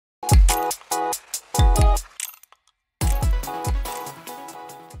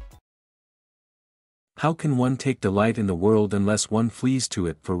How can one take delight in the world unless one flees to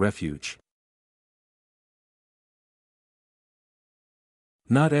it for refuge?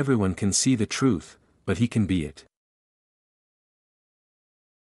 Not everyone can see the truth, but he can be it.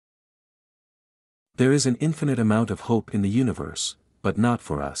 There is an infinite amount of hope in the universe, but not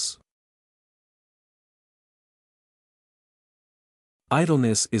for us.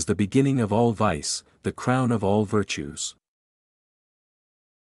 Idleness is the beginning of all vice, the crown of all virtues.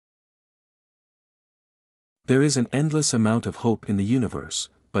 There is an endless amount of hope in the universe,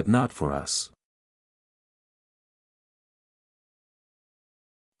 but not for us.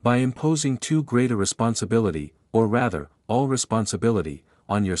 By imposing too great a responsibility, or rather, all responsibility,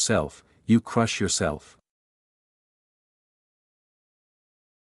 on yourself, you crush yourself.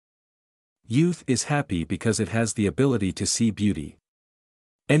 Youth is happy because it has the ability to see beauty.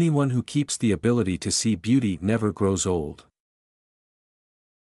 Anyone who keeps the ability to see beauty never grows old.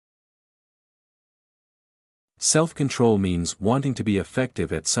 Self-control means wanting to be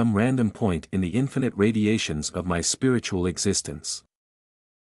effective at some random point in the infinite radiations of my spiritual existence.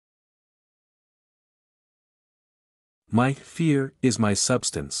 My fear is my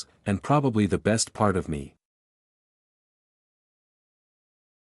substance, and probably the best part of me.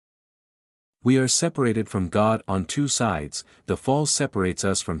 We are separated from God on two sides. The fall separates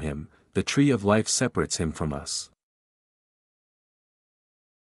us from Him, the tree of life separates Him from us.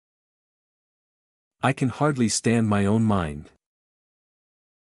 I can hardly stand my own mind.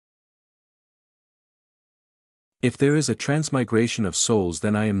 If there is a transmigration of souls,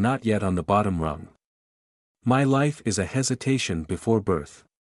 then I am not yet on the bottom rung. My life is a hesitation before birth.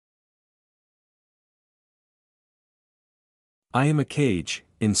 I am a cage,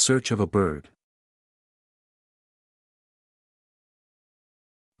 in search of a bird.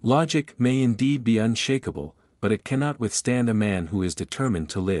 Logic may indeed be unshakable, but it cannot withstand a man who is determined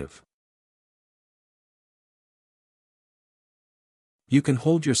to live. You can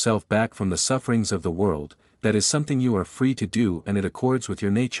hold yourself back from the sufferings of the world, that is something you are free to do and it accords with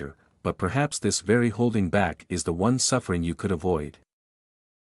your nature, but perhaps this very holding back is the one suffering you could avoid.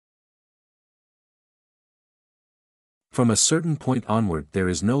 From a certain point onward there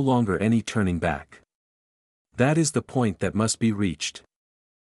is no longer any turning back. That is the point that must be reached.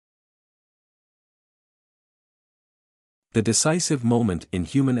 The decisive moment in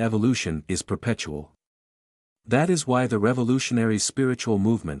human evolution is perpetual. That is why the revolutionary spiritual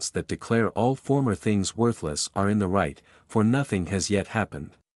movements that declare all former things worthless are in the right, for nothing has yet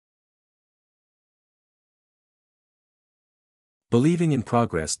happened. Believing in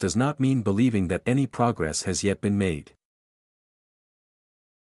progress does not mean believing that any progress has yet been made.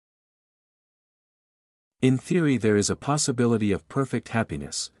 In theory there is a possibility of perfect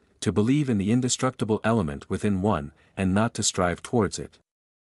happiness, to believe in the indestructible element within one, and not to strive towards it.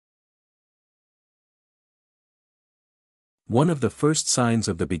 One of the first signs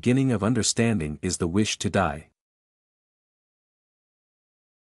of the beginning of understanding is the wish to die.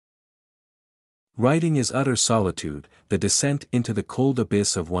 Writing is utter solitude, the descent into the cold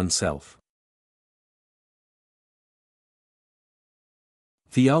abyss of oneself.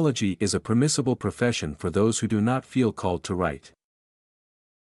 Theology is a permissible profession for those who do not feel called to write.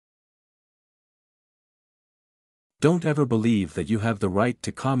 Don't ever believe that you have the right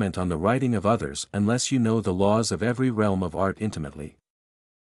to comment on the writing of others unless you know the laws of every realm of art intimately.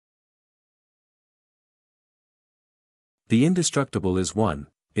 The indestructible is one,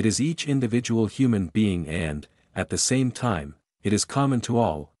 it is each individual human being and, at the same time, it is common to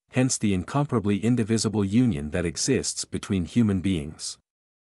all, hence the incomparably indivisible union that exists between human beings.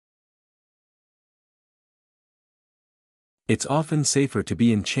 It's often safer to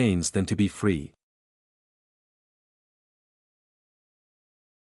be in chains than to be free.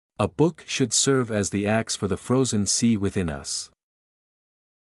 A book should serve as the axe for the frozen sea within us.